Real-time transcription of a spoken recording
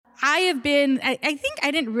I think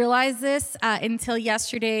I didn't realize this until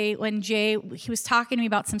yesterday when he was talking to me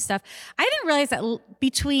about some stuff. I didn't realize that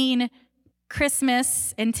between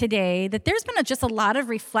Christmas and today, that there's been just a lot of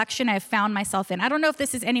reflection I've found myself in. I don't know if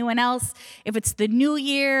this is anyone else, if it's the new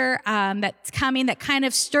year that's coming that kind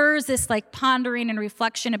of stirs this like pondering and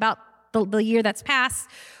reflection about the year that's passed,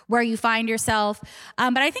 where you find yourself.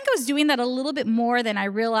 But I think I was doing that a little bit more than I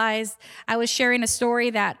realized. I was sharing a story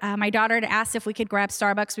that my daughter had asked if we could grab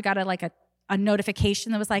Starbucks. We got a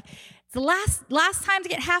notification that was like, it's the last time to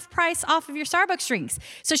get half price off of your Starbucks drinks.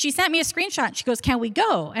 So she sent me a screenshot. She goes, can we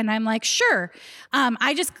go? And I'm like, sure.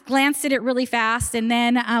 I just glanced at it really fast. And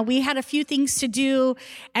then we had a few things to do.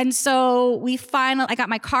 And so I got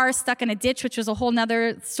my car stuck in a ditch, which was a whole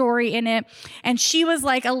nother story in it. And she was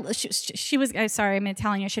like, sorry, I'm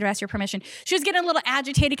telling you, I should have asked your permission. She was getting a little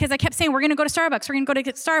agitated because I kept saying, we're going to go to Starbucks. We're going to go to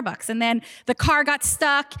get Starbucks. And then the car got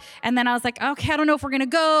stuck. And then I was like, okay, I don't know if we're going to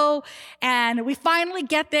go. And we finally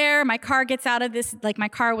get there. My car gets out of this, like my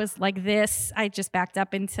car was like this. I just backed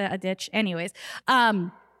up into a ditch. Anyways,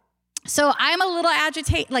 so I'm a little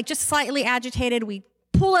agitated, like just slightly agitated. We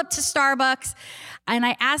pull up to Starbucks and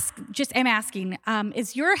I'm asking,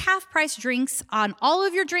 is your half price drinks on all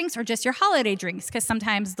of your drinks or just your holiday drinks? Because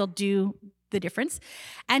sometimes they'll do the difference.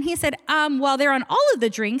 And he said, well, they're on all of the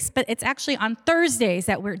drinks, but it's actually on Thursdays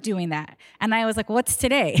that we're doing that. And I was like, what's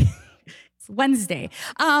today? Wednesday.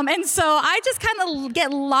 And so I just kind of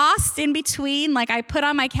get lost in between. Like I put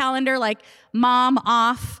on my calendar, like mom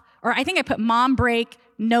off, or I think I put mom break,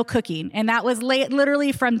 no cooking. And that was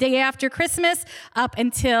literally from day after Christmas up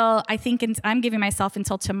until I'm giving myself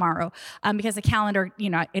until tomorrow because the calendar,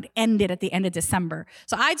 it ended at the end of December.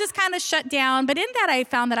 So I just kind of shut down. But in that, I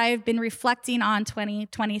found that I've been reflecting on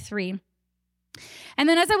 2023. And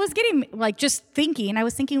then as I was getting, I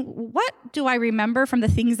was thinking, what do I remember from the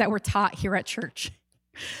things that were taught here at church?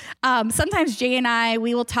 Sometimes Jay and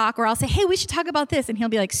we will talk, or I'll say, hey, we should talk about this. And he'll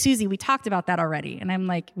be like, Suzie, we talked about that already. And I'm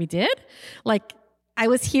like, we did? Like, I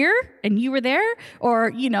was here and you were there,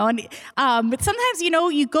 but sometimes,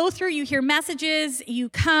 you go through, you hear messages, you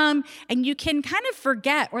come and you can kind of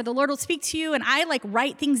forget, or the Lord will speak to you and I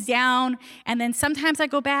write things down. And then sometimes I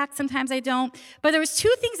go back, sometimes I don't. But there was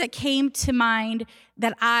two things that came to mind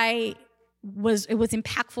that it was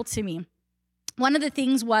impactful to me. One of the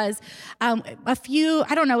things was it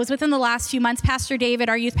was within the last few months, Pastor David,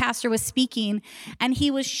 our youth pastor, was speaking and he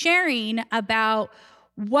was sharing about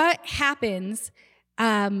what happens.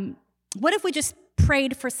 What if we just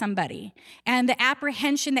prayed for somebody, and the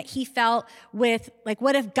apprehension that he felt with,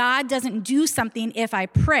 what if God doesn't do something if I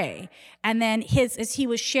pray? And then as he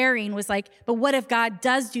was sharing was like, but what if God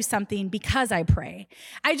does do something because I pray?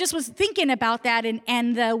 I just was thinking about that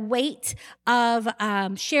and the weight of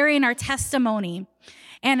sharing our testimony.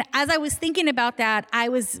 And as I was thinking about that, I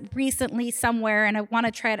was recently somewhere, and I was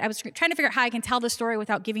trying to figure out how I can tell the story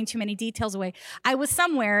without giving too many details away. I was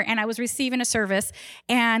somewhere, and I was receiving a service,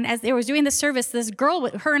 and as they were doing the service, this girl,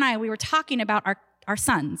 her and I, we were talking about our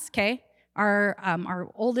sons, okay? Our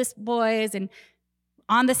oldest boys, and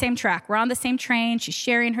on the same track. We're on the same train. She's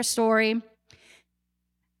sharing her story.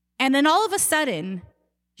 And then all of a sudden,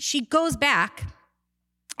 she goes back,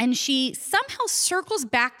 and she somehow circles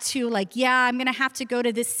back to I'm going to have to go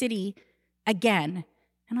to this city again.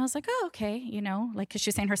 And I was like, oh, okay, because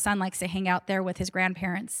she's saying her son likes to hang out there with his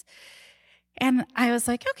grandparents. And I was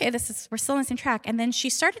like, okay, we're still on the same track. And then she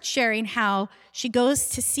started sharing how she goes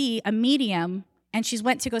to see a medium, and she's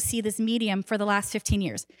went to go see this medium for the last 15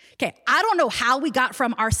 years. Okay, I don't know how we got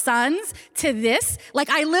from our sons to this.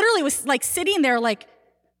 I literally was sitting there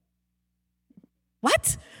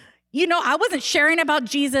what? I wasn't sharing about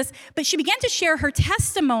Jesus, but she began to share her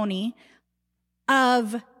testimony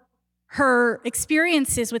of her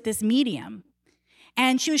experiences with this medium.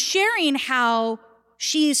 And she was sharing how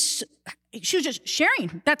she was just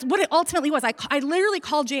sharing. That's what it ultimately was. I literally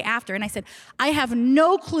called Jay after and I said, I have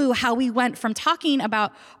no clue how we went from talking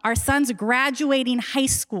about our sons graduating high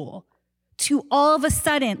school to all of a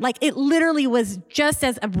sudden, it literally was just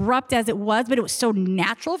as abrupt as it was, but it was so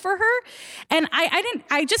natural for her. And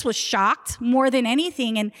I just was shocked more than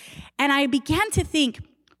anything. And I began to think,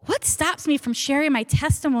 what stops me from sharing my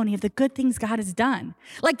testimony of the good things God has done?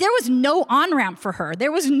 There was no on-ramp for her.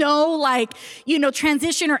 There was no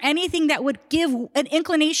transition or anything that would give an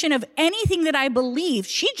inclination of anything that I believe.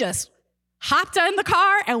 She just hopped in the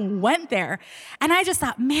car and went there. And I just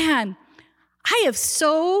thought, man, I have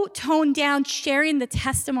so toned down sharing the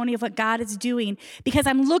testimony of what God is doing because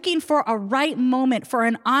I'm looking for a right moment for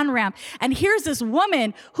an on-ramp. And here's this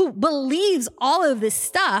woman who believes all of this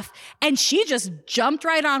stuff, and she just jumped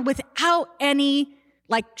right on without any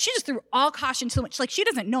Like, she just threw all caution to the wind. Like, she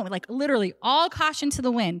doesn't know me, like literally all caution to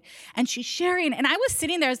the wind. And she's sharing. And I was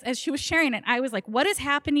sitting there as she was sharing, and I was like, what is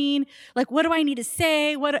happening? Like, what do I need to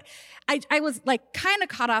say? I was like kind of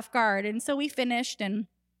caught off guard. And so we finished, and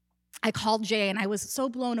I called Jay, and I was so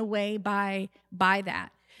blown away by that.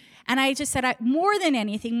 And I just said, more than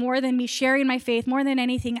anything, more than me sharing my faith, more than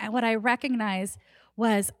anything, what I recognized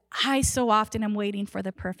was I so often am waiting for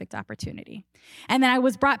the perfect opportunity. And then I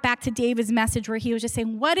was brought back to David's message where he was just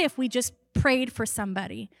saying, what if we just prayed for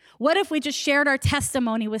somebody? What if we just shared our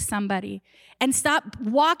testimony with somebody and stop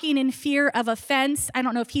walking in fear of offense? I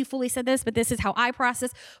don't know if he fully said this, but this is how I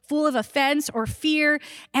process, full of offense or fear.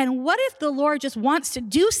 And what if the Lord just wants to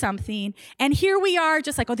do something? And here we are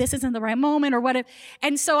just like, oh, this isn't the right moment, or what if?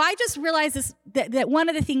 And so I just realized that one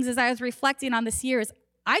of the things as I was reflecting on this year is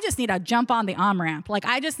I just need to jump on the on-ramp. Like,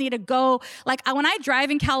 I just need to go. Like, when I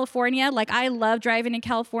drive in California, like, I love driving in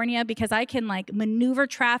California because I can, like, maneuver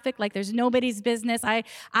traffic like there's nobody's business.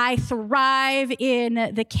 I thrive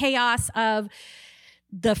in the chaos of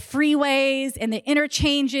the freeways and the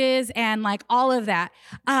interchanges and, like, all of that.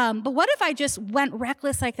 But what if I just went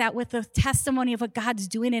reckless like that with the testimony of what God's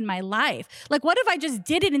doing in my life? Like, what if I just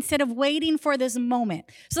did it instead of waiting for this moment?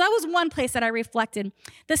 So that was one place that I reflected.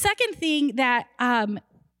 The second thing that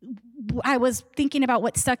I was thinking about,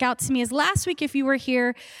 what stuck out to me, is last week, if you were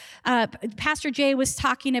here, Pastor Jay was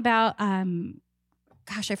talking about, I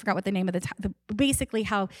forgot what the name of basically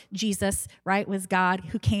how Jesus, right, was God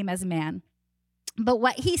who came as man. But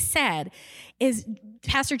what he said is,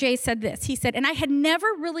 Pastor Jay said this. He said, and I had never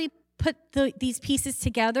really put these pieces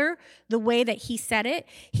together the way that he said it.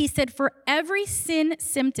 He said, for every sin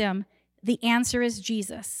symptom, the answer is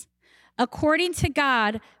Jesus. According to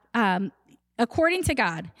God,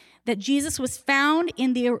 that Jesus was found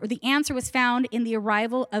in the answer was found in the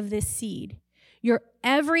arrival of this seed. Your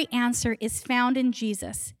every answer is found in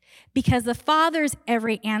Jesus, because the Father's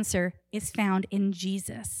every answer is found in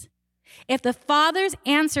Jesus. If the Father's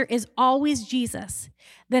answer is always Jesus,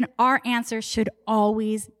 then our answer should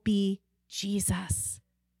always be Jesus.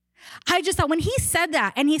 I just thought when he said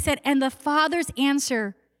that, and he said, and the Father's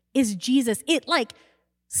answer is Jesus, it like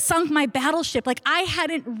sunk my battleship. Like, I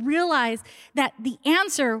hadn't realized that the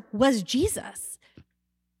answer was Jesus.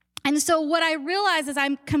 And so what I realized as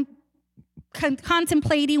I'm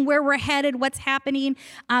contemplating where we're headed, what's happening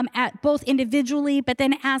at both individually, but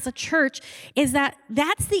then as a church, is that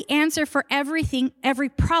that's the answer for everything, every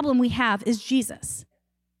problem we have is Jesus.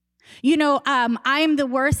 You know, I'm the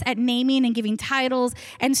worst at naming and giving titles.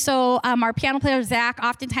 And so our piano player, Zach,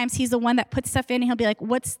 oftentimes he's the one that puts stuff in, and he'll be like,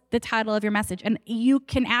 what's the title of your message? And you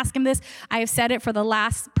can ask him this. I have said it for the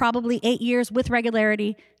last probably 8 years with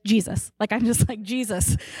regularity, Jesus. Like, I'm just like,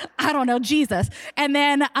 Jesus. I don't know, Jesus. And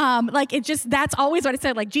then that's always what I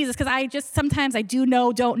said, like, Jesus, because sometimes I do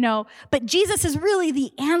know, don't know. But Jesus is really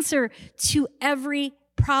the answer to every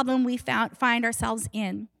problem we find ourselves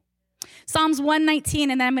in. Psalms 119,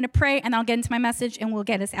 and then I'm going to pray, and I'll get into my message, and we'll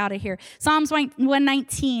get us out of here. Psalms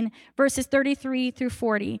 119, verses 33 through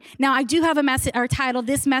 40. Now, I do have a message, or title.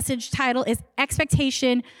 This message title is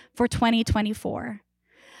Expectation for 2024.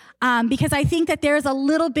 Because I think that there's a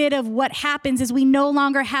little bit of what happens is we no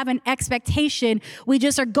longer have an expectation. We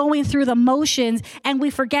just are going through the motions, and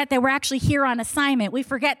we forget that we're actually here on assignment. We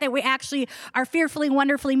forget that we actually are fearfully,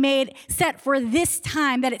 wonderfully made, set for this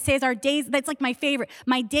time, that it says our days, that's like my favorite.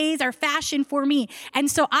 My days are fashioned for me.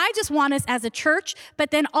 And so I just want us as a church,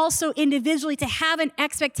 but then also individually, to have an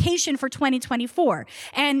expectation for 2024.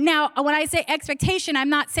 And now when I say expectation, I'm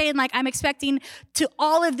not saying like I'm expecting to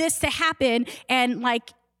all of this to happen and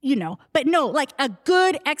like, you know, but no, like a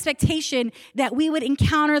good expectation that we would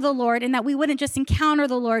encounter the Lord, and that we wouldn't just encounter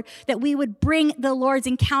the Lord, that we would bring the Lord's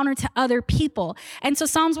encounter to other people. And so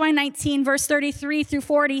Psalms 119, verse 33 through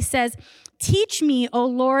 40 says, teach me, O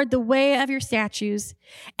Lord, the way of your statutes,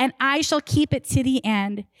 and I shall keep it to the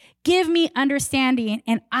end. Give me understanding,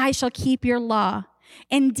 and I shall keep your law.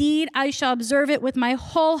 Indeed, I shall observe it with my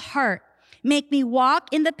whole heart. Make me walk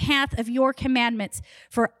in the path of your commandments,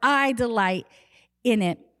 for I delight in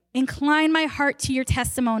it. Incline my heart to your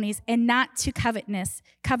testimonies and not to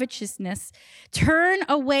covetousness. Turn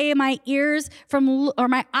away my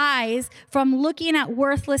my eyes from looking at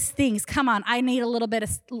worthless things. Come on, I need a little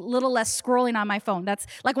less scrolling on my phone. That's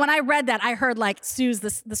like when I read that, I heard like, Suze,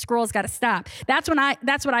 the scroll's got to stop. That's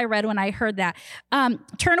what I read when I heard that.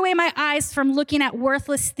 Turn away my eyes from looking at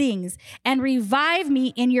worthless things and revive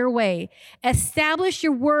me in your way. Establish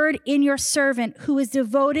your word in your servant who is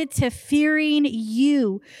devoted to fearing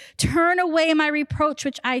you. Turn away my reproach,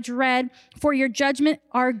 which I dread, for your judgments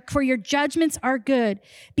are good.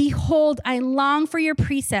 Behold, I long for your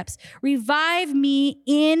precepts. Revive me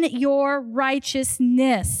in your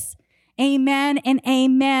righteousness. Amen and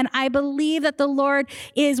amen. I believe that the Lord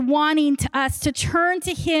is wanting us to turn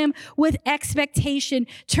to him with expectation.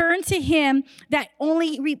 Turn to him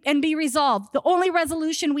and be resolved. The only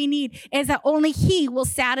resolution we need is that only he will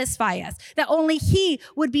satisfy us. That only he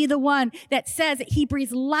would be the one that says that he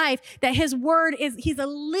breathes life, that his word he's a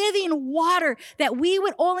living water, that we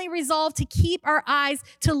would only resolve to keep our eyes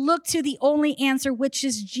to look to the only answer, which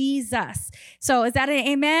is Jesus. So is that an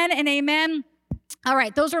amen and amen? All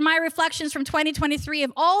right, those were my reflections from 2023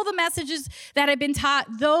 of all the messages that I've been taught.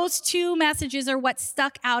 Those two messages are what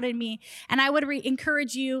stuck out in me. And I would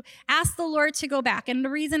encourage you, ask the Lord to go back. And the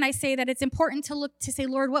reason I say that, it's important to look to say,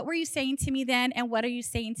 Lord, what were you saying to me then? And what are you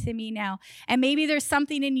saying to me now? And maybe there's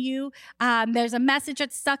something in you. There's a message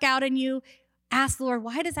that stuck out in you. Ask the Lord,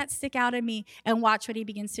 why does that stick out in me? And watch what he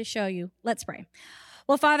begins to show you. Let's pray.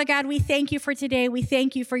 Well, Father God, we thank you for today. We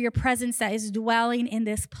thank you for your presence that is dwelling in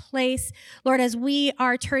this place. Lord, as we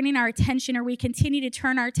are turning our attention, or we continue to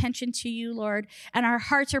turn our attention to you, Lord, and our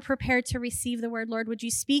hearts are prepared to receive the word, Lord, would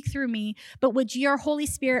you speak through me, but would your Holy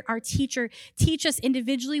Spirit, our teacher, teach us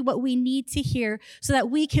individually what we need to hear so that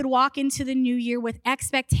we could walk into the new year with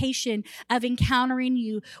expectation of encountering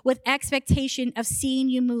you, with expectation of seeing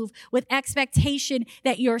you move, with expectation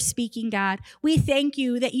that you're speaking, God. We thank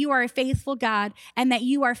you that you are a faithful God and that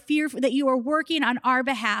you are fearful, that you are working on our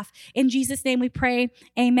behalf. In Jesus' name we pray,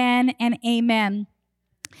 amen and amen.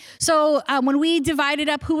 So when we divided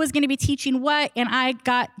up who was going to be teaching what, and I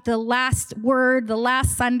got the last word, the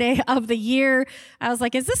last Sunday of the year, I was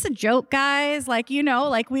like, is this a joke, guys? Like,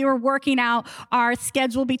 we were working out our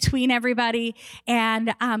schedule between everybody.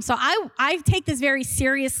 And so I take this very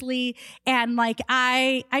seriously. And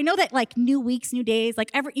I know that new weeks, new days,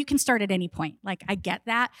 you can start at any point. I get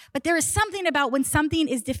that. But there is something about when something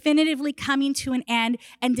is definitively coming to an end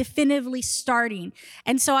and definitively starting.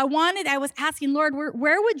 And so I was asking, Lord,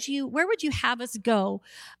 where would you have us go?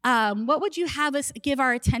 What would you have us give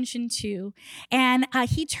our attention to? And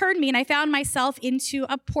he turned me, and I found myself into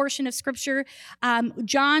a portion of scripture,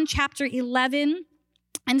 John chapter 11.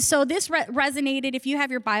 And so this resonated. If you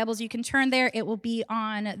have your Bibles, you can turn there. It will be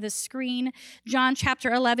on the screen. John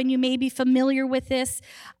chapter 11. You may be familiar with this,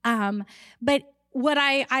 but what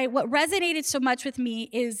resonated so much with me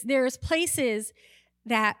is there's places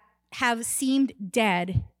that have seemed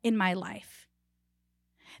dead in my life.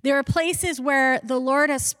 There are places where the Lord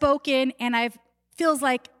has spoken and feels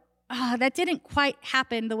like, that didn't quite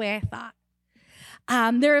happen the way I thought.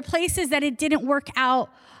 There are places that it didn't work out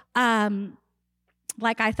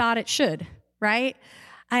like I thought it should, right?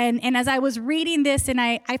 And as I was reading this, and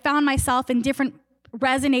I found myself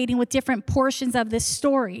resonating with different portions of this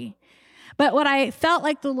story. But what I felt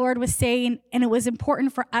like the Lord was saying, and it was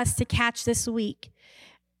important for us to catch this week,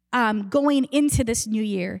 going into this new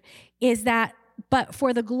year, is that But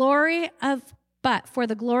for the glory of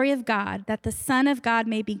God, that the Son of God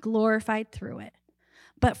may be glorified through it.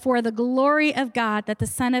 But for the glory of God, that the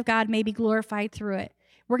Son of God may be glorified through it.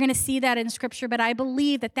 We're going to see that in Scripture, but I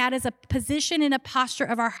believe that is a position and a posture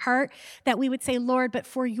of our heart that we would say, Lord, but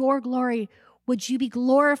for your glory, would you be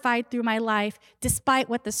glorified through my life, despite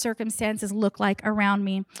what the circumstances look like around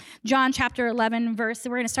me? John chapter 11, we're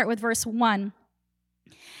going to start with verse 1.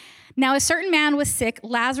 Now a certain man was sick,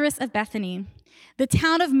 Lazarus of Bethany, the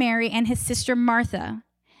town of Mary and his sister Martha.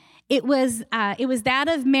 It was that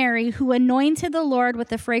of Mary who anointed the Lord with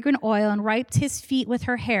the fragrant oil and wiped his feet with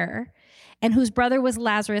her hair, and whose brother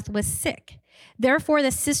Lazarus was sick. Therefore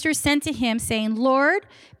the sisters sent to him, saying, Lord,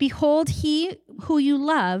 behold, he who you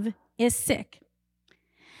love is sick.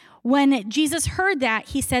 When Jesus heard that,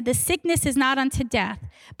 he said, the sickness is not unto death,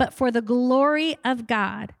 but for the glory of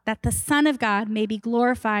God, that the Son of God may be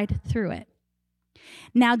glorified through it.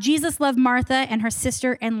 Now Jesus loved Martha and her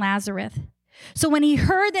sister and Lazarus. So when he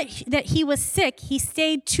heard that he was sick, he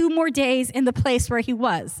stayed 2 more days in the place where he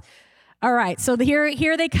was. All right, so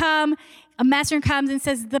here they come. A messenger comes and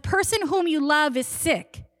says, the person whom you love is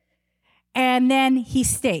sick. And then he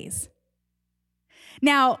stays.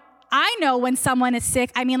 Now, I know when someone is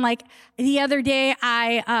sick. I mean, the other day,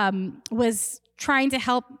 I was trying to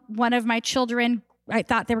help one of my children. I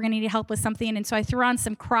thought they were going to need help with something, and so I threw on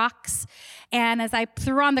some Crocs. And as I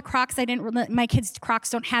threw on the Crocs, my kids' Crocs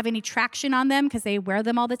don't have any traction on them because they wear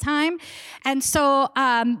them all the time. And so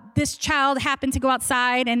this child happened to go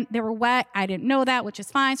outside, and they were wet. I didn't know that, which is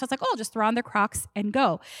fine. So I was like, I'll just throw on the Crocs and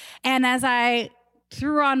go. And as I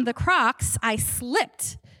threw on the Crocs, I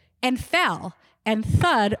slipped and fell and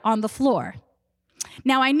thud on the floor.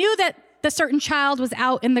 Now, I knew that the certain child was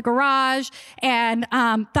out in the garage and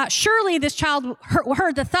thought surely this child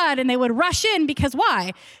heard the thud and they would rush in because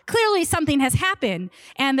why? Clearly something has happened.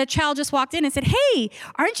 And the child just walked in and said, hey,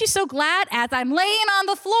 aren't you so glad as I'm laying on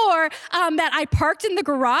the floor that I parked in the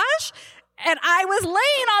garage? And I was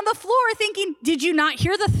laying on the floor thinking, did you not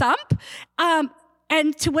hear the thump?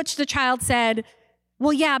 And to which the child said,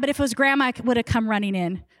 well, yeah, but if it was grandma, I would have come running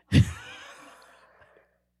in.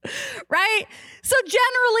 Right? So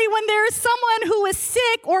generally, when there's someone who is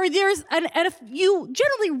sick or you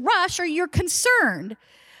generally rush or you're concerned.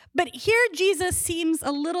 But here Jesus seems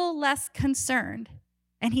a little less concerned,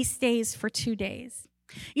 and he stays for 2 days.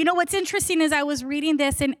 You know, what's interesting is I was reading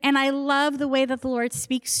this, and I love the way that the Lord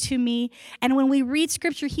speaks to me. And when we read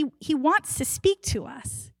scripture, he wants to speak to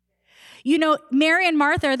us. You know, Mary and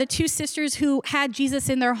Martha are the two sisters who had Jesus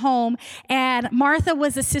in their home, and Martha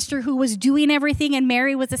was a sister who was doing everything, and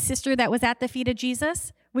Mary was a sister that was at the feet of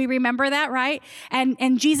Jesus. We remember that, right?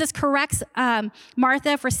 And Jesus corrects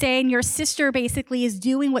Martha for saying your sister basically is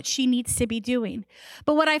doing what she needs to be doing.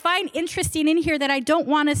 But what I find interesting in here that I don't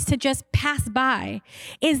want us to just pass by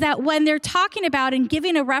is that when they're talking about and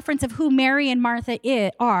giving a reference of who Mary and Martha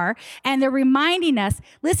are, and they're reminding us,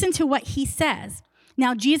 listen to what he says.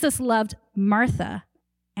 Now, Jesus loved Martha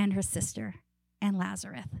and her sister and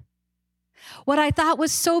Lazarus. What I thought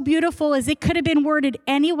was so beautiful is it could have been worded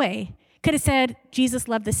any way. Could have said, Jesus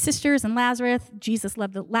loved the sisters and Lazarus. Jesus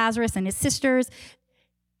loved Lazarus and his sisters.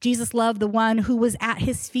 Jesus loved the one who was at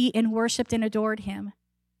his feet and worshiped and adored him.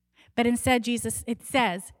 But instead, it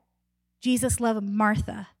says, Jesus loved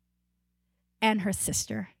Martha and her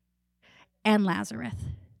sister and Lazarus.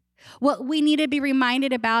 What we need to be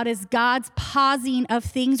reminded about is God's pausing of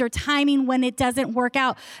things or timing when it doesn't work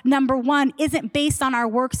out. Number one, isn't based on our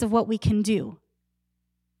works of what we can do.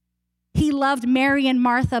 He loved Mary and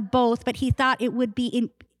Martha both, but he thought it would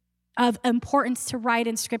be of importance to write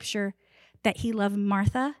in scripture that he loved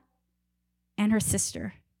Martha and her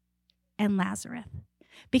sister and Lazarus.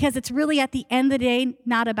 Because it's really at the end of the day,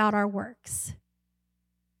 not about our works.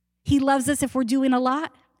 He loves us if we're doing a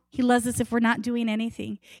lot. He loves us if we're not doing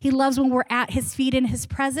anything. He loves when we're at his feet in his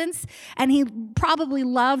presence. And he probably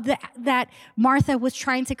loved that Martha was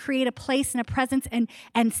trying to create a place and a presence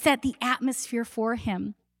and set the atmosphere for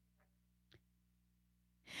him.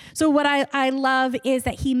 So what I love is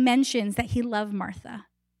that he mentions that he loved Martha.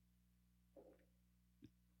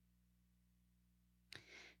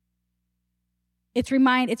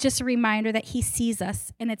 It's just a reminder that he sees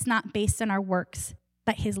us, and it's not based on our works,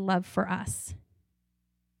 but his love for us.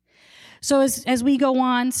 So as we go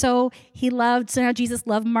on, so now Jesus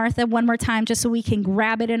loved Martha one more time just so we can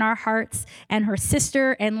grab it in our hearts, and her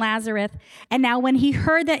sister and Lazarus. And now when he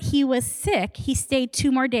heard that he was sick, he stayed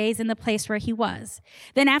 2 more days in the place where he was.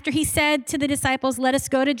 Then after he said to the disciples, let us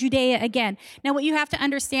go to Judea again. Now what you have to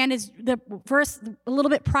understand is the verse a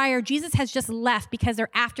little bit prior, Jesus has just left because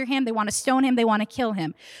they're after him. They want to stone him. They want to kill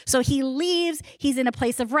him. So he leaves. He's in a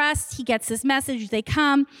place of rest. He gets this message. They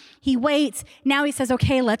come. He waits. Now he says,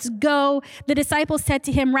 okay, let's go. The disciples said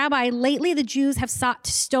to him, Rabbi, lately the Jews have sought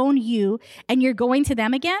to stone you, and you're going to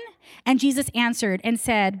them again? And Jesus answered and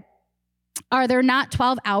said, are there not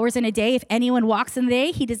 12 hours in a day? If anyone walks in the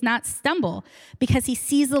day, he does not stumble because he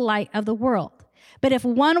sees the light of the world. But if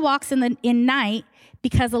one walks in night,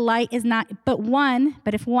 because the light is not, but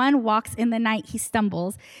if one walks in the night, he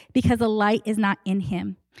stumbles because the light is not in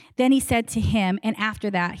him. Then he said to him, and after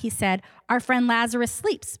that he said, our friend Lazarus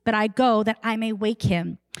sleeps, but I go that I may wake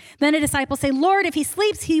him. Then the disciples say, Lord, if he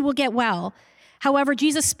sleeps, he will get well. However,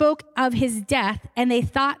 Jesus spoke of his death, and they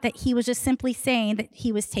thought that he was just simply saying that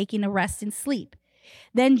he was taking a rest and sleep.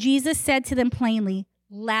 Then Jesus said to them plainly,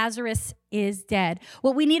 Lazarus is dead.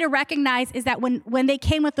 What we need to recognize is that when they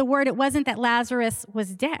came with the word, it wasn't that Lazarus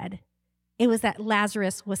was dead. It was that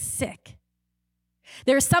Lazarus was sick.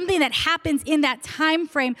 There's something that happens in that time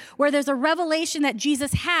frame where there's a revelation that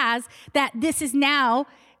Jesus has that this is now,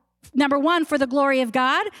 number one, for the glory of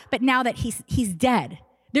God, but now that he's dead.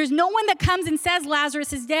 There's no one that comes and says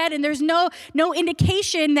Lazarus is dead, and there's no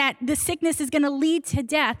indication that the sickness is going to lead to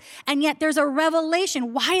death. And yet there's a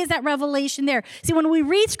revelation. Why is that revelation there? See, when we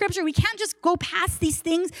read scripture, we can't just go past these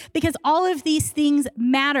things because all of these things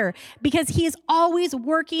matter, because he is always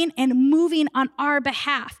working and moving on our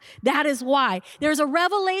behalf. That is why. There's a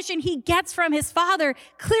revelation he gets from his Father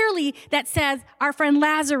clearly that says our friend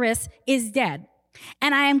Lazarus is dead.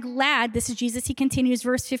 And I am glad, this is Jesus, he continues,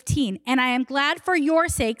 verse 15, and I am glad for your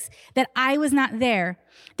sakes that I was not there,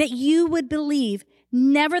 that you would believe.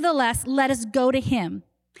 Nevertheless, let us go to him.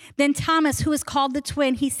 Then Thomas, who is called the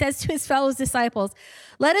twin, he says to his fellow disciples,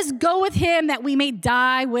 let us go with him that we may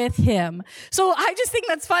die with him. So I just think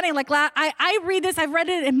that's funny. Like I read this, I've read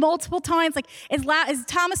it multiple times. Like is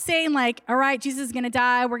Thomas saying like, all right, Jesus is going to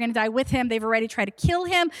die. We're going to die with him. They've already tried to kill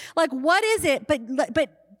him. Like what is it?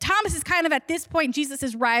 But Thomas is kind of at this point, Jesus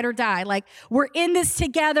is ride or die. Like we're in this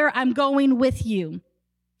together. I'm going with you.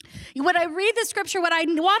 When I read the scripture, what I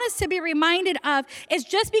want us to be reminded of is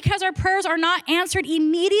just because our prayers are not answered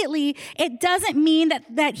immediately, it doesn't mean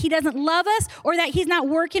that he doesn't love us or that he's not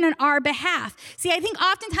working on our behalf. See, I think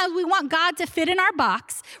oftentimes we want God to fit in our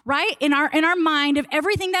box, right? In our mind of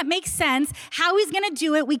everything that makes sense, how he's going to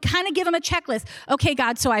do it. We kind of give him a checklist. Okay,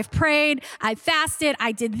 God, so I've prayed, I fasted,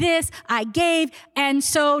 I did this, I gave, and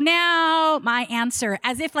so now my answer,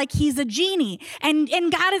 as if like he's a genie. And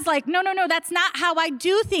God is like, no, that's not how I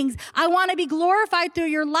do things. I want to be glorified through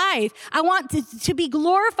your life. I want to be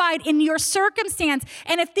glorified in your circumstance.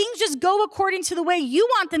 And if things just go according to the way you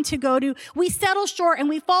want them to go to, we settle short and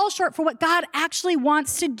we fall short for what God actually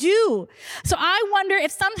wants to do. So I wonder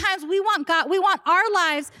if sometimes we want our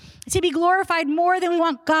lives to be glorified more than we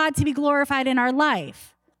want God to be glorified in our life.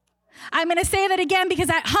 I'm going to say that again because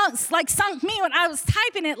that sunk me when I was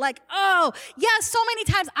typing it like, oh, yes, so many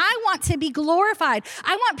times I want to be glorified.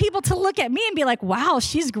 I want people to look at me and be like, wow,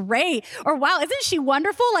 she's great. Or wow, isn't she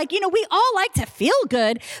wonderful? Like, we all like to feel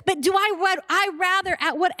good, but I rather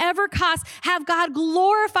at whatever cost have God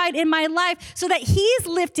glorified in my life so that he's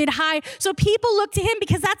lifted high so people look to him,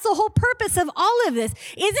 because that's the whole purpose of all of this.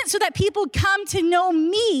 Isn't so that people come to know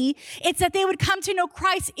me. It's that they would come to know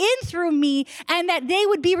Christ in through me and that they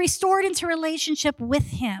would be restored into relationship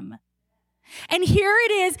with him. And here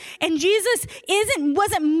it is. And Jesus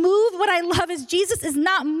wasn't moved. What I love is Jesus is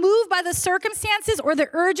not moved by the circumstances or the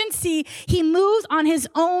urgency. He moves on his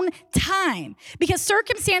own time, because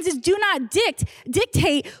circumstances do not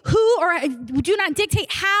dictate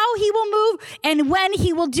how he will move and when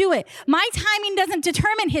he will do it. My timing doesn't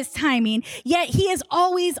determine his timing, yet he is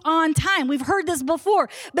always on time. We've heard this before,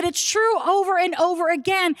 but it's true over and over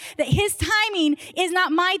again that his timing is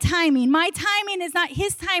not my timing. My timing is not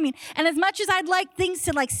his timing. And as much as I'd like things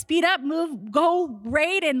to like speed up, move, go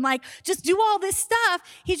great, and like just do all this stuff,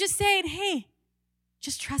 he's just saying, hey,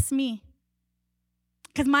 just trust me.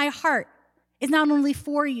 Because my heart is not only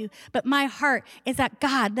for you, but my heart is that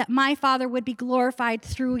God, that my Father would be glorified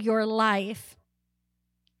through your life.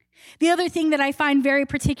 The other thing that I find very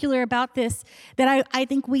particular about this that I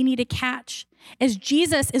think we need to catch is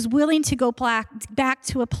Jesus is willing to go back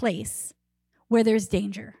to a place where there's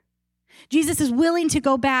danger. Jesus is willing to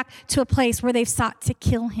go back to a place where they've sought to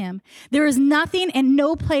kill him. There is nothing and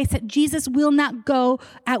no place that Jesus will not go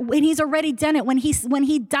at, when he's already done it. When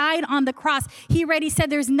he died on the cross, he already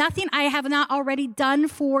said, there's nothing I have not already done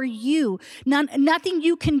for you. Nothing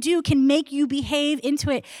you can do can make you behave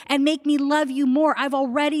into it and make me love you more. I've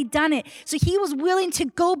already done it. So he was willing to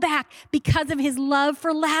go back because of his love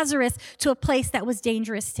for Lazarus to a place that was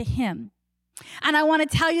dangerous to him. And I want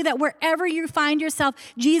to tell you that wherever you find yourself,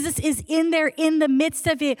 Jesus is in there in the midst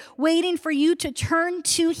of it, waiting for you to turn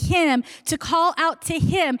to him, to call out to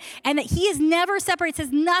him, and that he is never separate. It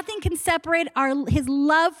says nothing can separate his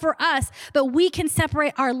love for us, but we can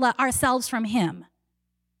separate ourselves from him.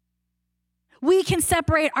 We can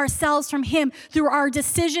separate ourselves from him through our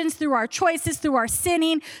decisions, through our choices, through our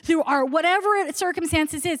sinning, through our whatever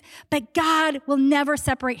circumstances is, but God will never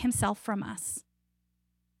separate himself from us.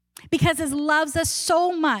 Because he loves us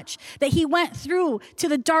so much that he went through to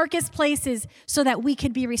the darkest places so that we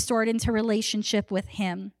could be restored into relationship with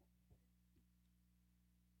him.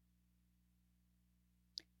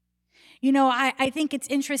 I think it's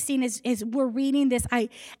interesting as we're reading this,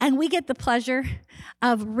 and we get the pleasure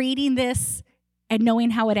of reading this and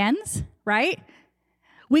knowing how it ends, right?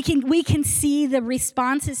 We can see the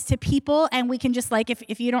responses to people, and we can just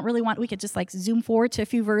if you don't really want, we could just zoom forward to a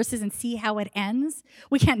few verses and see how it ends.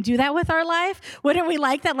 We can't do that with our life. Wouldn't we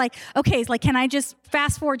like that? Can I just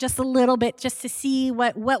fast forward just a little bit just to see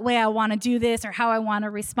what way I want to do this or how I want to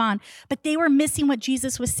respond? But they were missing what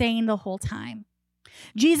Jesus was saying the whole time.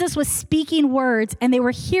 Jesus was speaking words and they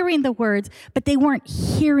were hearing the words, but they weren't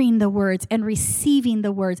hearing the words and receiving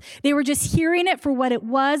the words. They were just hearing it for what it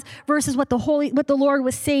was versus what the Lord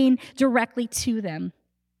was saying directly to them.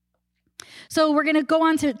 So we're going to go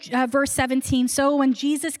on to verse 17. So when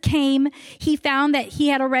Jesus came, he found that he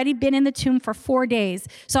had already been in the tomb for 4 days.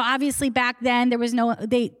 So obviously back then there was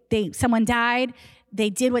someone died. They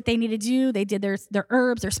did what they needed to do. They did their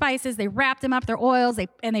herbs, their spices. They wrapped them up, their oils,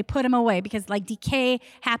 and they put them away because decay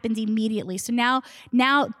happened immediately. So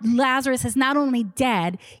now Lazarus is not only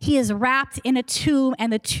dead, he is wrapped in a tomb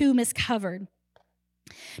and the tomb is covered.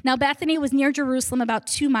 Now Bethany was near Jerusalem, about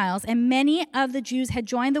 2 miles, and many of the Jews had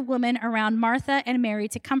joined the woman around Martha and Mary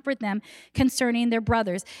to comfort them concerning their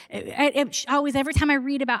brothers. Every time I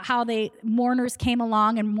read about how mourners came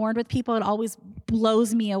along and mourned with people, it always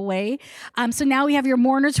blows me away. So now we have your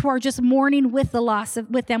mourners who are just mourning with the loss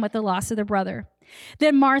of their brother.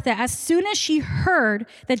 Then Martha, as soon as she heard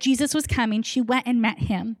that Jesus was coming, she went and met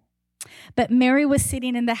him. But Mary was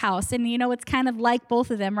sitting in the house, and it's kind of like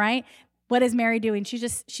both of them, right? What is Mary doing?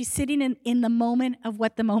 She's sitting in the moment of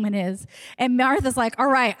what the moment is. And Martha's like, all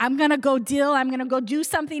right, I'm going to go I'm going to go do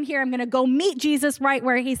something here. I'm going to go meet Jesus right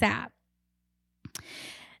where he's at.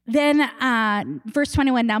 Then verse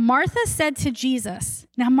 21, Now Martha said to Jesus,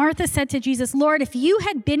 Lord, if you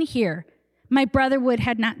had been here, my brother would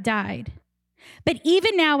have not died. But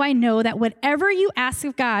even now I know that whatever you ask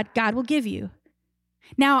of God, God will give you.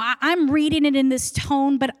 Now I'm reading it in this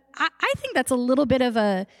tone, but I think that's a little bit of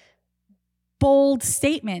a bold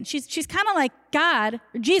statement. She's kind of like, God,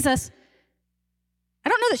 or Jesus, I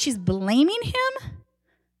don't know that she's blaming him,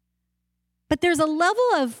 but there's a level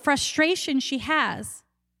of frustration she has.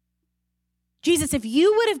 Jesus, if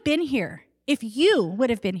you would have been here,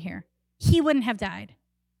 he wouldn't have died.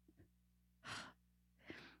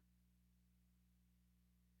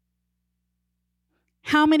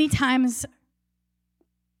 How many times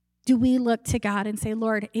do we look to God and say,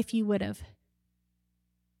 Lord, if you would have?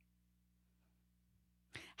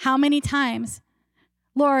 How many times,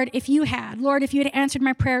 Lord, if you had answered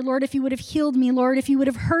my prayer, Lord, if you would have healed me, Lord, if you would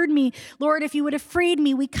have heard me, Lord, if you would have freed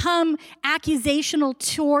me, we come accusational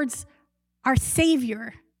towards our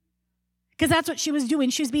Savior. Because that's what she was doing.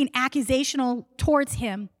 She was being accusational towards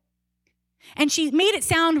him. And she made it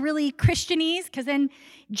sound really Christianese, because then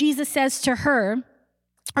Jesus says to her,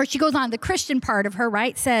 or she goes on, the Christian part of her,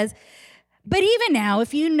 right, says, but even now,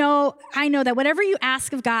 I know that whatever you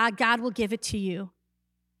ask of God, God will give it to you.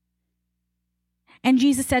 And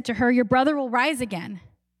Jesus said to her, your brother will rise again.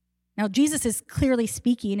 Now, Jesus is clearly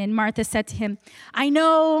speaking, and Martha said to him, I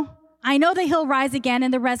know that he'll rise again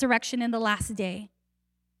in the resurrection in the last day.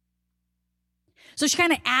 So she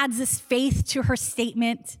kind of adds this faith to her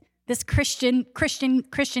statement, this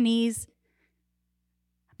Christianese.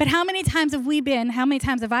 But how many times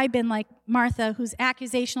have I been like Martha, who's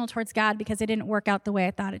accusational towards God because it didn't work out the way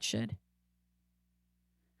I thought it should?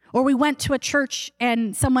 Or we went to a church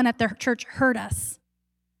and someone at the church hurt us,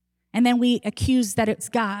 and then we accuse that it's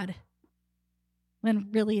God, when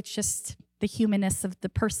really it's just the humanness of the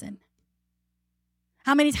person.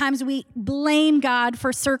 How many times do we blame God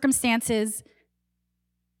for circumstances,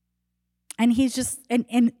 and he's just,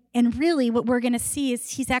 and really what we're going to see is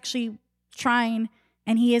he's actually trying,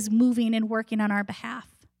 and he is moving and working on our behalf.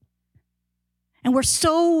 And we're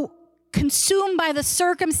so consumed by the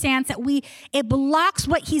circumstance that it blocks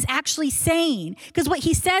what he's actually saying. Because what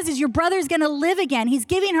he says is your brother's going to live again. He's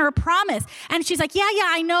giving her a promise. And she's like, yeah,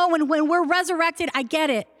 I know. When we're resurrected, I get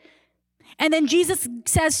it. And then Jesus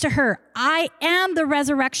says to her, I am the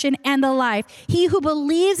resurrection and the life. He who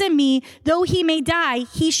believes in me, though he may die,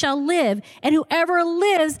 he shall live. And whoever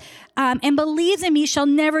lives and believes in me shall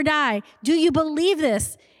never die. Do you believe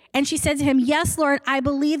this? And she said to him, yes, Lord, I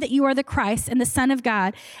believe that you are the Christ and the Son of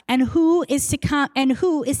God, and who is to come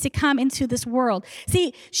into this world.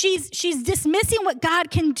 See, she's dismissing what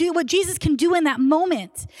God can do, what Jesus can do in that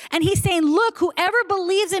moment. And he's saying, look, whoever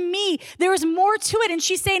believes in me, there is more to it. And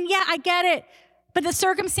she's saying, yeah, I get it. But the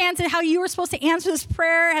circumstance and how you were supposed to answer this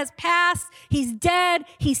prayer has passed. He's dead.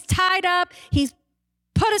 He's tied up. He's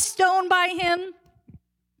put a stone by him.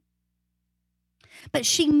 But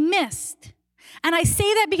she missed. And I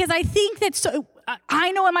say that because I think that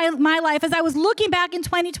I know in my life, as I was looking back in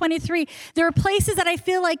 2023, there are places that I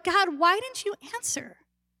feel like, God, why didn't you answer?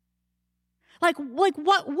 Like what?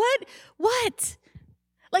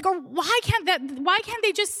 Like, or why can't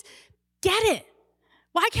they just get it?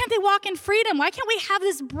 Why can't they walk in freedom? Why can't we have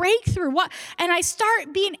this breakthrough? And I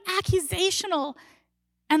start being accusational.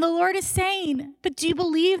 And the Lord is saying, but do you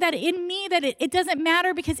believe that in me, that it doesn't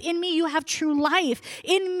matter, because in me you have true life.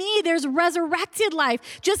 In me there's resurrected life.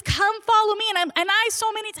 Just come follow me. And I so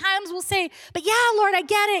many times will say, but yeah, Lord, I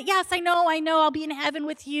get it. Yes, I know. I'll be in heaven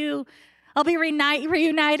with you. I'll be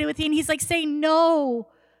reunited with you. And he's like saying, no.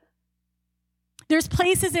 There's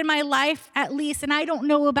places in my life, at least, and I don't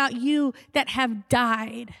know about you, that have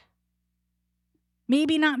died.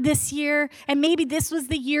 Maybe not this year, and maybe this was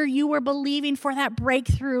the year you were believing for that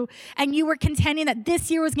breakthrough, and you were contending that this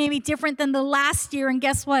year was going to be different than the last year, and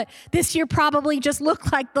guess what? This year probably just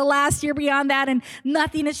looked like the last year beyond that, and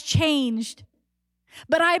nothing has changed.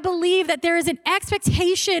 But I believe that there is an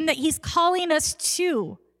expectation that he's calling us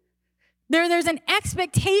to. There's an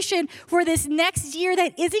expectation for this next year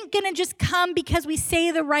that isn't going to just come because we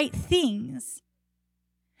say the right things.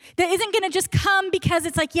 That isn't going to just come because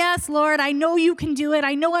it's like, yes, Lord, I know you can do it.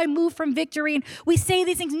 I know I move from victory. And we say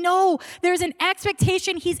these things. No, there's an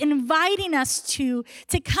expectation he's inviting us to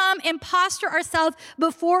come and posture ourselves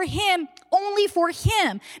before him, only for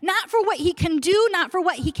him. Not for what he can do, not for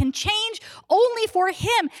what he can change, only for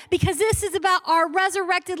him. Because this is about our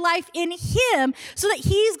resurrected life in him so that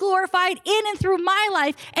he's glorified in and through my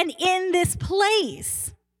life and in this place.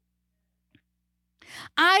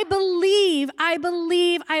 I believe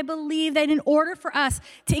that in order for us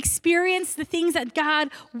to experience the things that God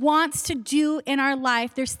wants to do in our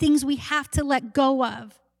life, there's things we have to let go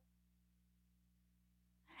of.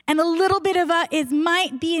 And a little bit of it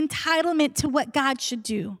might be entitlement to what God should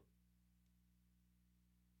do.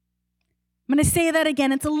 I'm going to say that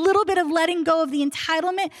again. It's a little bit of letting go of the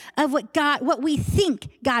entitlement of what we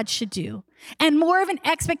think God should do, and more of an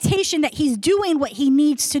expectation that he's doing what he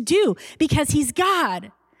needs to do because he's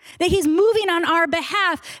God. That he's moving on our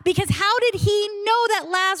behalf, because how did he know that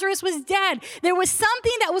Lazarus was dead? There was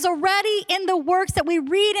something that was already in the works that we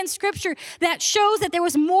read in Scripture that shows that there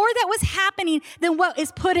was more that was happening than what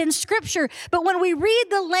is put in Scripture. But when we read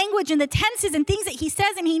the language and the tenses and things that he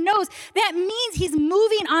says and he knows, that means he's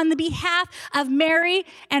moving on the behalf of Mary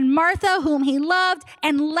and Martha, whom he loved,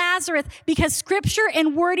 and Lazarus, because Scripture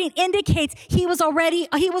and wording indicates he was already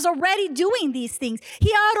doing these things.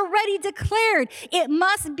 He had already declared it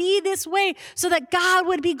must be this way so that God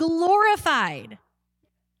would be glorified.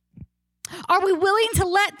 Are we willing to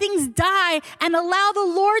let things die and allow the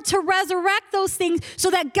Lord to resurrect those things so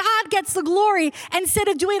that God gets the glory instead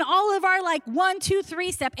of doing all of our 1, 2,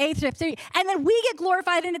 3 step, A, step 3, and then we get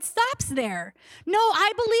glorified and it stops there? No,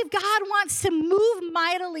 I believe God wants to move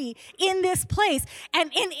mightily in this place and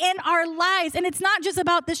in our lives. And it's not just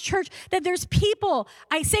about this church, that there's people.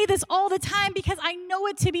 I say this all the time because I know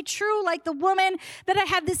it to be true, like the woman that I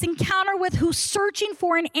had this encounter with who's searching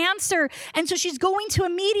for an answer. And so she's going to a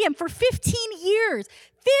medium for 15 years.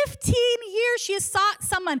 15 years she has sought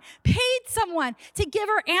someone, paid someone to give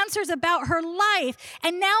her answers about her life.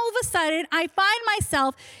 And now all of a sudden, I find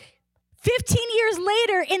myself 15 years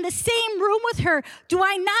later in the same room with her. Do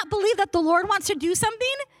I not believe that the Lord wants to do something?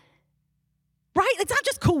 Right? It's not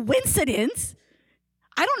just coincidence.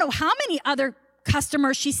 I don't know how many other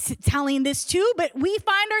customers she's telling this to, but we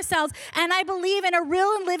find ourselves, and I believe in a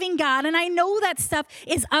real and living God, and I know that stuff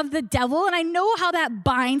is of the devil, and I know how that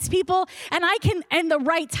binds people, and I can, in the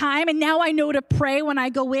right time, and now I know to pray when I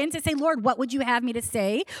go in to say, Lord, what would you have me to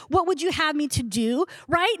say? What would you have me to do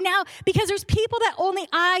right now? Because there's people that only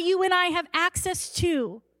you and I have access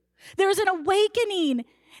to. There's an awakening,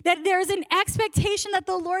 that there's an expectation that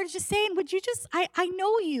the Lord is just saying, would you just, I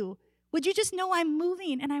know you. Would you just know I'm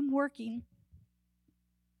moving and I'm working?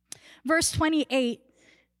 Verse 28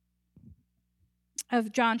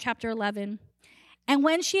 of John chapter 11. And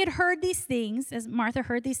when she had heard these things, as Martha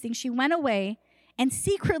heard these things, she went away and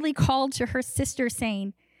secretly called to her sister,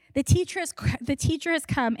 saying, the teacher has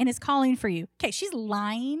come and is calling for you. Okay, she's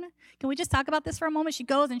lying. Can we just talk about this for a moment? She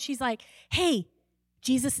goes and she's like, hey,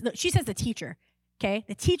 Jesus, she says the teacher, okay?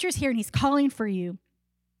 The teacher's here and he's calling for you.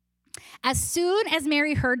 As soon as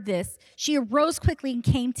Mary heard this, she arose quickly and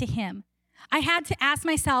came to him. I had to ask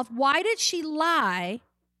myself, why did she lie?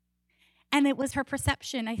 And it was her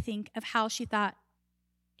perception, I think, of how she thought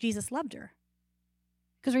Jesus loved her.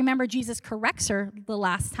 Because remember, Jesus corrects her the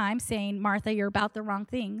last time, saying, Martha, you're about the wrong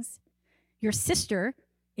things. Your sister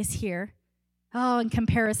is here. Oh, and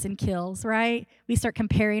comparison kills, right? We start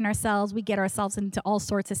comparing ourselves. We get ourselves into all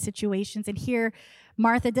sorts of situations. And here,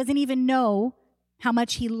 Martha doesn't even know how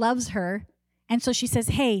much he loves her. And so she says,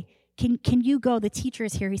 hey, Can you go? The teacher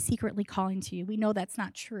is here. He's secretly calling to you. We know that's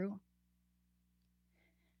not true.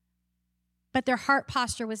 But their heart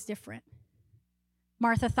posture was different.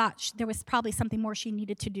 Martha thought there was probably something more she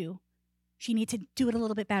needed to do. She needed to do it a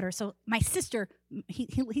little bit better. So my sister, he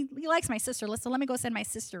likes my sister. So let me go send my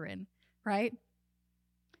sister in, right?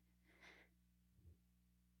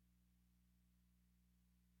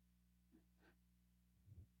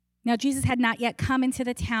 Now, Jesus had not yet come into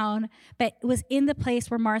the town, but was in the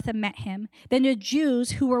place where Martha met him. Then the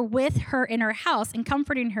Jews who were with her in her house and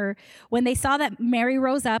comforting her, when they saw that Mary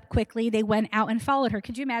rose up quickly, they went out and followed her.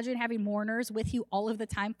 Could you imagine having mourners with you all of the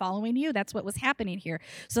time following you? That's what was happening here.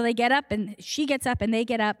 So they get up, and she gets up, and they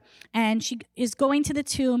get up, and she is going to the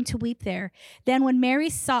tomb to weep there. Then when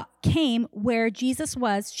Mary came where Jesus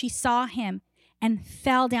was, she saw him and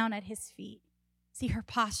fell down at his feet. See her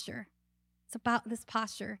posture. It's about this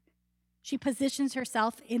posture. She positions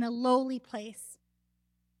herself in a lowly place.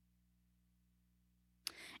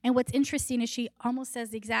 And what's interesting is she almost says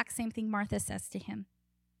the exact same thing Martha says to him,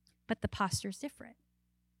 but the posture's different.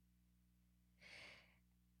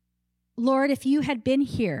 Lord, if you had been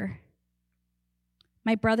here,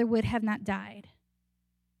 my brother would have not died.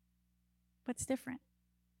 What's different?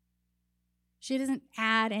 She doesn't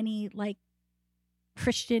add any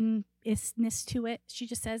Christian-ishness to it. She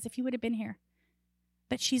just says, if you would have been here.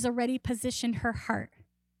 But she's already positioned her heart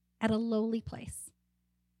at a lowly place.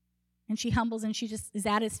 And she humbles and she just is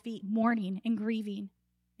at his feet, mourning and grieving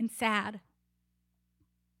and sad.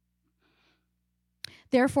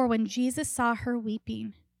 Therefore, when Jesus saw her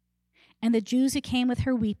weeping, and the Jews who came with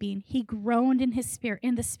her weeping, he groaned in the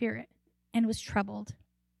spirit, and was troubled.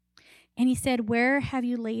 And he said, where have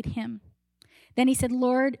you laid him? Then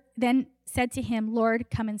said to him, Lord,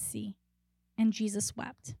 come and see. And Jesus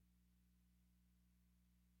wept.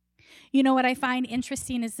 You know what I find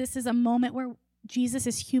interesting is this is a moment where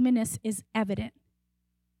Jesus' humanness is evident.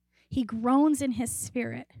 He groans in his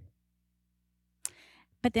spirit,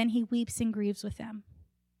 but then he weeps and grieves with them.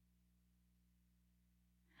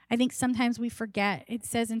 I think sometimes we forget. It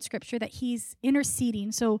says in Scripture that he's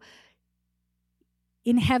interceding. So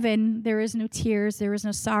in heaven, there is no tears, there is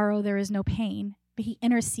no sorrow, there is no pain, but he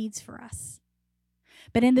intercedes for us.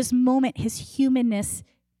 But in this moment, his humanness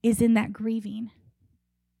is in that grieving.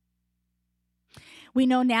 We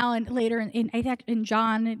know now and later in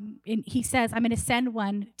John, he says, I'm going to send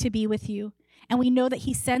one to be with you. And we know that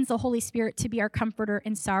he sends the Holy Spirit to be our comforter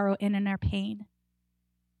in sorrow and in our pain.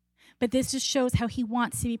 But this just shows how he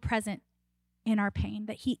wants to be present in our pain,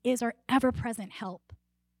 that he is our ever-present help.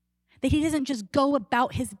 That he doesn't just go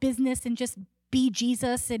about his business and just be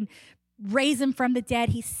Jesus and raise them from the dead.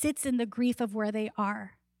 He sits in the grief of where they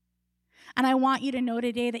are. And I want you to know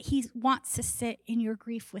today that he wants to sit in your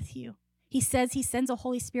grief with you. He says he sends a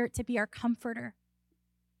Holy Spirit to be our comforter.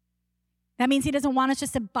 That means he doesn't want us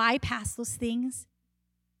just to bypass those things.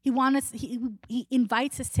 He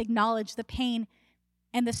invites us to acknowledge the pain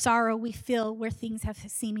and the sorrow we feel where things have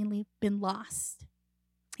seemingly been lost.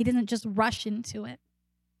 He doesn't just rush into it.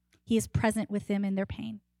 He is present with them in their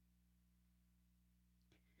pain.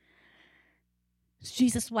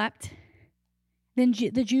 Jesus wept. Then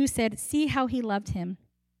the Jews said, see how he loved him.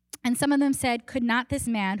 And some of them said, could not this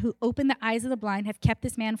man who opened the eyes of the blind have kept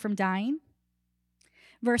this man from dying?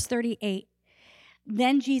 Verse 38.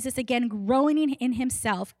 Then Jesus, again groaning in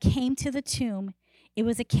himself, came to the tomb. It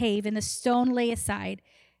was a cave, and the stone laid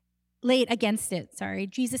against it.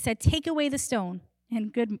 Jesus said, take away the stone.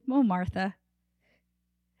 And Martha.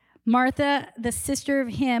 Martha, the sister of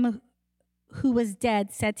him who was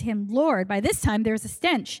dead, said to him, Lord, by this time there's a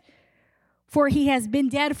stench, for he has been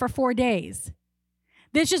dead for 4 days.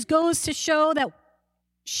 This just goes to show that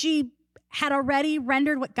she had already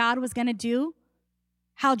rendered what God was going to do,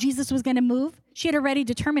 how Jesus was going to move. She had already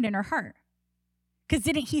determined in her heart. Because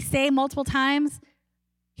didn't he say multiple times,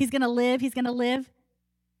 he's going to live, he's going to live?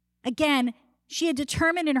 Again, she had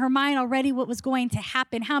determined in her mind already what was going to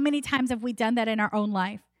happen. How many times have we done that in our own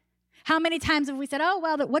life? How many times have we said, oh,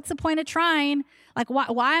 well, what's the point of trying? Like,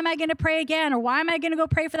 why am I going to pray again? Or why am I going to go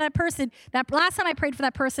pray for that person? That last time I prayed for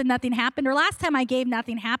that person, nothing happened. Or last time I gave,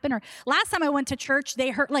 nothing happened. Or last time I went to church, they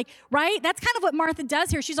hurt. Like, right? That's kind of what Martha does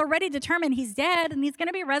here. She's already determined he's dead and he's going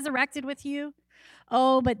to be resurrected with you.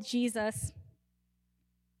 Oh, but Jesus.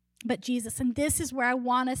 And this is where I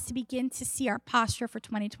want us to begin to see our posture for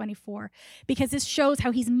 2024, because this shows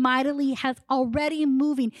how he's mightily has already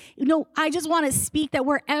moving. You know, I just want to speak that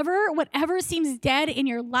whatever seems dead in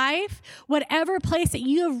your life, whatever place that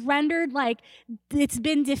you have rendered like it's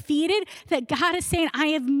been defeated, that God is saying, I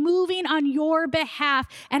am moving on your behalf,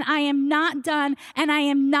 and I am not done, and I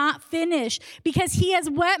am not finished, because he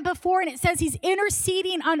has went before, and it says he's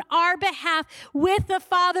interceding on our behalf with the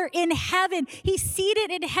Father in heaven. He's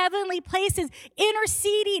seated in heavenly places,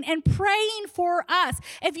 interceding and praying for us.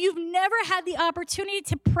 If you've never had the opportunity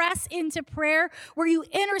to press into prayer where you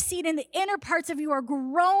intercede and the inner parts of you are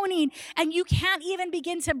groaning and you can't even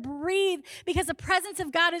begin to breathe because the presence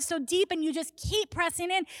of God is so deep, and you just keep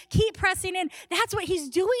pressing in, that's what he's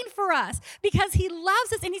doing for us, because he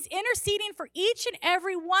loves us and he's interceding for each and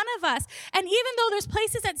every one of us. And even though there's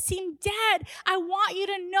places that seem dead, I want you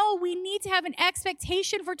to know we need to have an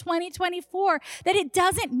expectation for 2024 that it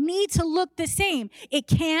doesn't need to look the same. It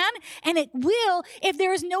can and it will if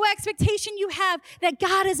there is no expectation you have that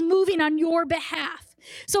God is moving on your behalf.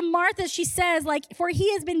 So Martha, she says, for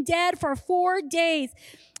he has been dead for 4 days.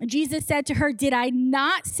 Jesus said to her, did I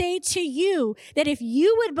not say to you that if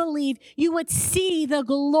you would believe, you would see the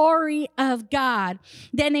glory of God?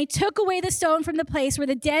 Then they took away the stone from the place where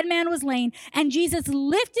the dead man was laying, and Jesus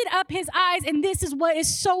lifted up his eyes, and this is what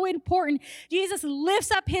is so important. Jesus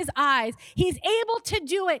lifts up his eyes. He's able to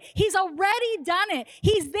do it. He's already done it.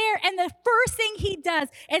 He's there, and the first thing he does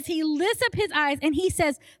is he lifts up his eyes, and he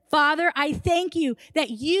says, Father, I thank you that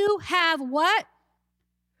you have what?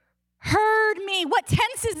 Heard me. What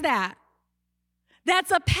tense is that?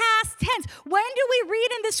 That's a past tense. When do we read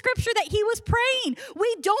in the scripture that he was praying?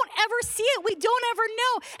 We don't ever see it. We don't ever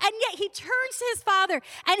know. And yet he turns to his Father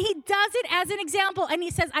and he does it as an example. And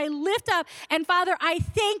he says, I lift up, and Father, I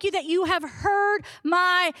thank you that you have heard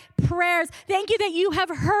my prayers. Thank you that you have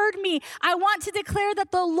heard me. I want to declare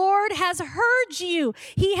that the Lord has heard you.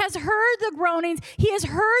 He has heard the groanings. He has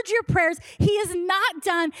heard your prayers. He is not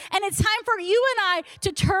done. And it's time for you and I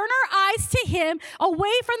to turn our eyes to him,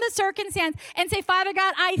 away from the circumstance, and say, Father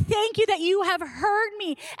God, I thank you that you have heard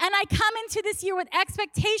me, and I come into this year with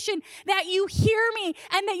expectation that you hear me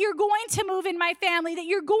and that you're going to move in my family, that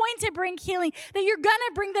you're going to bring healing, that you're going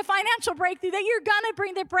to bring the financial breakthrough, that you're going to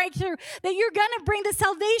bring the breakthrough, that you're going to bring the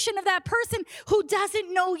salvation of that person who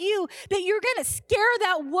doesn't know you, that you're going to scare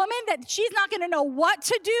that woman that she's not going to know what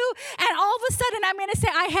to do, and all of a sudden I'm going to say,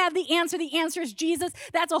 I have the answer. The answer is Jesus.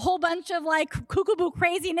 That's a whole bunch of like cuckoo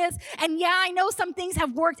craziness, and yeah, I know some things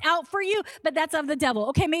have worked out for you, but that's of the devil.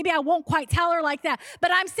 Okay, maybe I won't quite tell her like that, but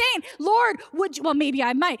I'm saying, Lord, would you, well, maybe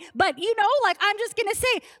I might, but you know, like I'm just going to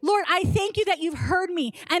say, Lord, I thank you that you've heard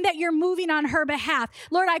me and that you're moving on her behalf.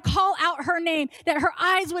 Lord, I call out her name, that her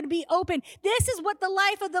eyes would be open. This is what the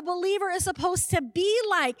life of the believer is supposed to be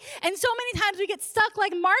like. And so many times we get stuck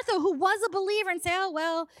like Martha, who was a believer, and say, oh,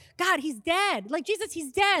 well, God, he's dead. Like Jesus,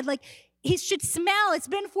 he's dead. Like he should smell. It's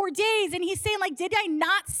been 4 days. And he's saying, like, did I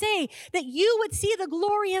not say that you would see the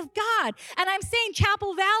glory of God? And I'm saying,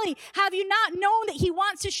 Chapel Valley, have you not known that he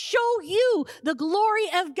wants to show you the glory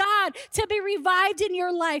of God, to be revived in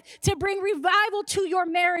your life, to bring revival to your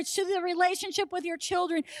marriage, to the relationship with your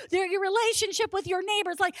children, your relationship with your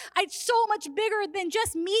neighbors? Like, it's so much bigger than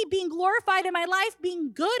just me being glorified in my life,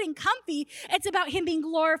 being good and comfy. It's about him being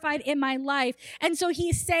glorified in my life. And so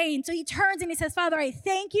he's saying, so he turns and he says, Father, I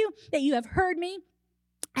thank you that you have heard me,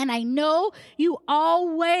 and I know you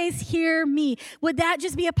always hear me. Would that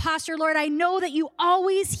just be a posture, Lord? I know that you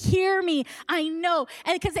always hear me. I know.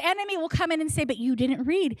 And because the enemy will come in and say, but you didn't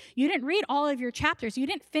read all of your chapters. You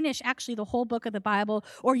didn't finish actually the whole book of the Bible,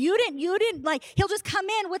 or you didn't like, he'll just come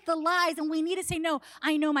in with the lies, and we need to say, no,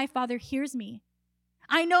 I know my Father hears me.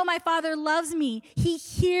 I know my Father loves me. He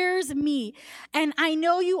hears me. And I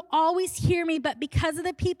know you always hear me, but because of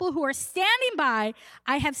the people who are standing by,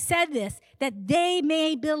 I have said this, that they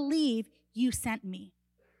may believe you sent me.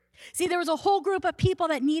 See, there was a whole group of people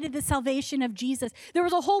that needed the salvation of Jesus. There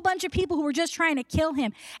was a whole bunch of people who were just trying to kill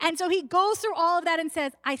him. And so he goes through all of that and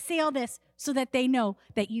says, I say all this so that they know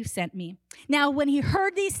that you sent me. Now, when he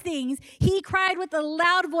heard these things, he cried with a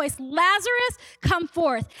loud voice, Lazarus, come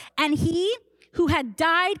forth. And he who had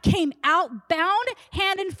died came out, bound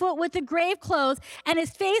hand and foot with the grave clothes, and his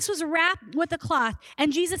face was wrapped with a cloth.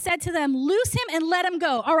 And Jesus said to them, loose him and let him this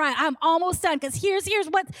All right, I'm almost done, because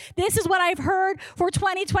this is what I've heard for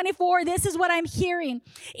 2024. This is what I'm hearing,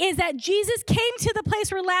 is that Jesus came to the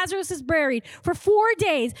place where Lazarus is buried for 4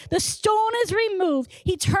 days. The stone is removed.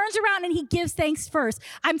 He turns around and he gives thanks first.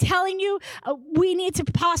 I'm telling you, we need to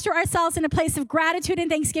posture ourselves in a place of gratitude and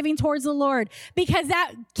thanksgiving towards the Lord, because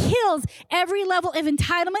that kills every level of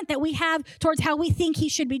entitlement that we have towards how we think he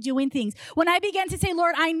should be doing things. When I began to say,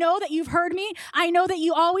 Lord, I know that you've heard me, I know that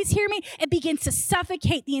you always hear me, it begins to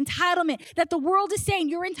suffocate the entitlement that the world is saying,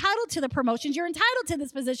 you're entitled to the promotions, you're entitled to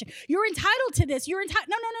this position, you're entitled to this, you're entitled.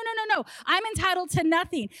 No. I'm entitled to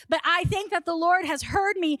nothing. But I think that the Lord has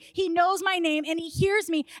heard me, he knows my name, and he hears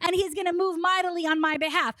me, and he's going to move mightily on my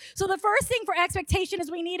behalf. So the first thing for expectation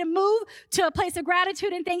is we need to move to a place of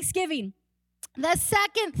gratitude and thanksgiving. The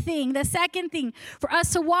second thing for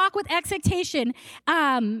us to walk with expectation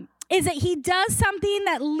is that he does something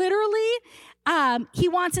that literally he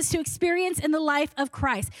wants us to experience in the life of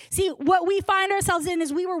Christ. See, what we find ourselves in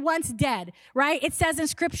is we were once dead, right? It says in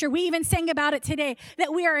scripture, we even sang about it today,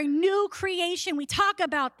 that we are a new creation. We talk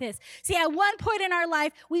about this. See, at one point in our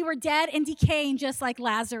life, we were dead and decaying just like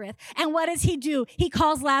Lazarus. And what does he do? He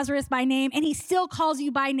calls Lazarus by name, and he still calls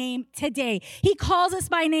you by name today. He calls us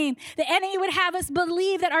by name. The enemy would have us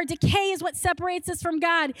believe that our decay is what separates us from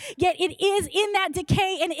God. Yet it is in that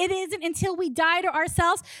decay, and it isn't until we die to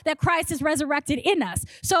ourselves that Christ is resurrected resurrected in us.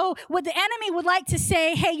 So what the enemy would like to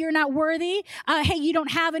say, hey, you're not worthy. Hey, you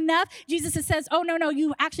don't have enough. Jesus says, oh, no,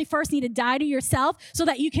 you actually first need to die to yourself so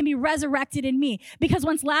that you can be resurrected in me. Because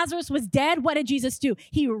once Lazarus was dead, what did Jesus do?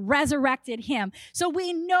 He resurrected him. So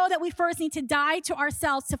we know that we first need to die to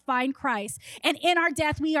ourselves to find Christ. And in our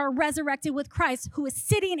death, we are resurrected with Christ, who is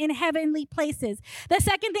sitting in heavenly places. The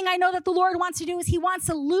second thing I know that the Lord wants to do is he wants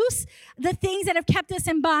to loose the things that have kept us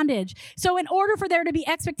in bondage. So in order for there to be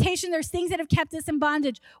expectation, there's things that have kept us in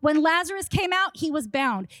bondage. When Lazarus came out, he was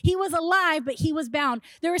bound. He was alive, but he was bound.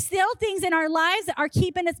 There are still things in our lives that are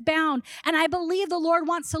keeping us bound. And I believe the Lord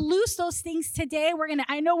wants to loose those things today.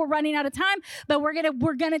 I know we're running out of time, but we're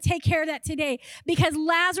gonna take care of that today, because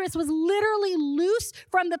Lazarus was literally loose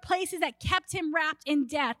from the places that kept him wrapped in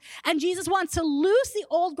death. And Jesus wants to loose the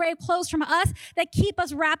old grave clothes from us that keep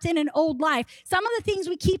us wrapped in an old life. Some of the things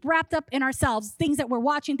we keep wrapped up in ourselves, things that we're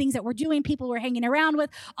watching, things that we're doing, people we're hanging around with,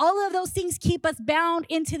 all of those things keep us bound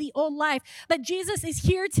into the old life. But Jesus is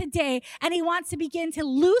here today, and he wants to begin to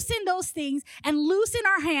loosen those things and loosen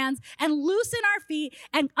our hands and loosen our feet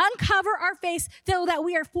and uncover our face so that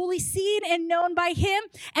we are fully seen and known by him,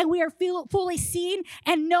 and we are fully seen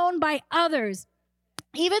and known by others.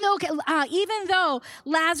 Even though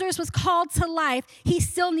Lazarus was called to life, he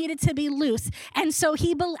still needed to be loose. And so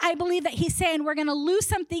I believe that he's saying we're going to lose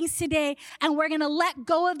some things today, and we're going to let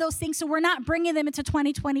go of those things so we're not bringing them into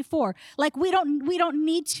 2024. Like we don't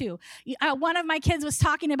need to. One of my kids was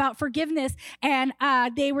talking about forgiveness, and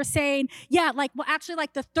they were saying, actually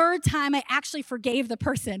the third time I actually forgave the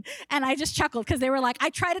person. And I just chuckled because they were like, I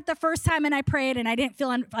tried it the first time and I prayed and I didn't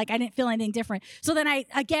feel anything different. So then I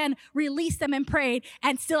again released them and prayed,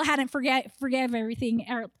 and still hadn't forgave everything,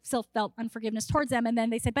 or still felt unforgiveness towards them. And then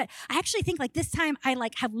they said, but I actually think this time I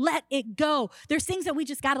have let it go. There's things that we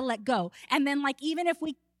just got to let go. And then even if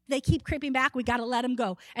they keep creeping back, we got to let them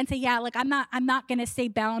go and say, I'm not going to stay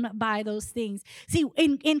bound by those things. See,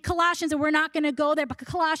 in Colossians, and we're not going to go there, but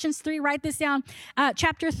Colossians 3, write this down,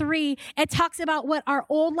 chapter 3, it talks about what our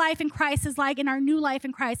old life in Christ is like and our new life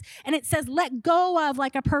in Christ. And it says, let go of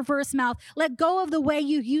a perverse mouth. Let go of the way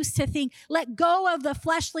you used to think. Let go of the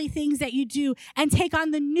fleshly things that you do and take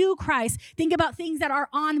on the new Christ. Think about things that are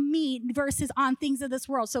on me versus on things of this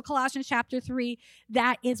world. So Colossians chapter 3,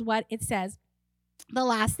 that is what it says. The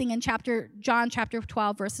last thing in John chapter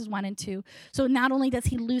 12, verses 1 and 2. So not only does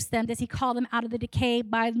he loose them, does he call them out of the decay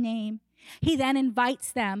by name, he then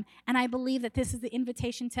invites them. And I believe that this is the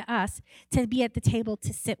invitation to us to be at the table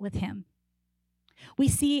to sit with him. We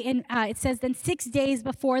see it says, then 6 days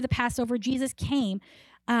before the Passover, Jesus came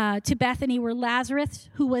to Bethany, where Lazarus,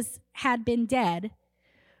 who had been dead,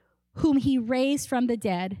 whom he raised from the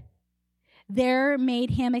dead, there made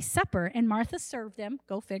him a supper, and Martha served them.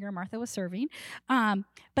 Go figure, Martha was serving.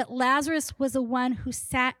 But Lazarus was the one who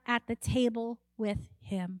sat at the table with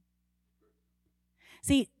him.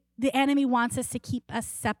 See, the enemy wants us to keep us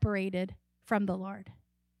separated from the Lord.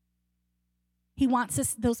 He wants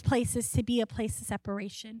those places to be a place of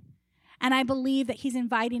separation. And I believe that he's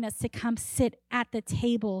inviting us to come sit at the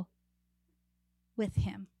table with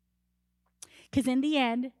him. Because in the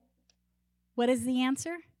end, what is the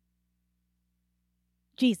answer?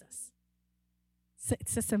 Jesus.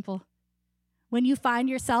 It's so simple. When you find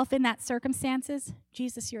yourself in that circumstances,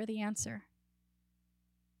 Jesus, you're the answer.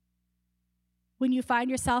 When you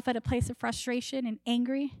find yourself at a place of frustration and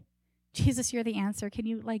angry, Jesus, you're the answer. Can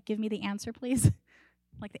you give me the answer, please?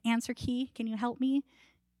 The answer key, can you help me?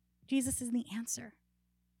 Jesus is the answer.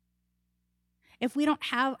 If we don't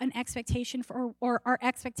have an expectation or our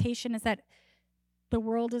expectation is that the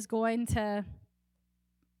world is going to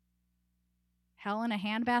hell in a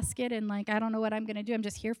handbasket and I don't know what I'm going to do, I'm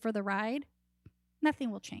just here for the ride, nothing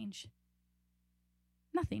will change.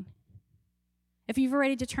 Nothing. If you've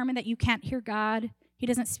already determined that you can't hear God, he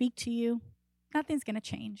doesn't speak to you, nothing's going to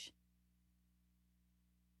change.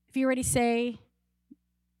 If you already say,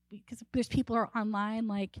 because there's people who are online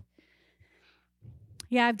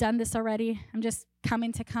yeah, I've done this already, I'm just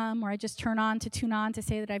coming to come, or I just tune on to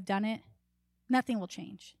say that I've done it, nothing will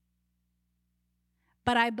change.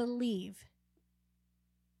 But I believe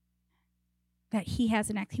that he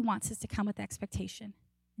wants us to come with expectation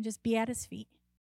and just be at his feet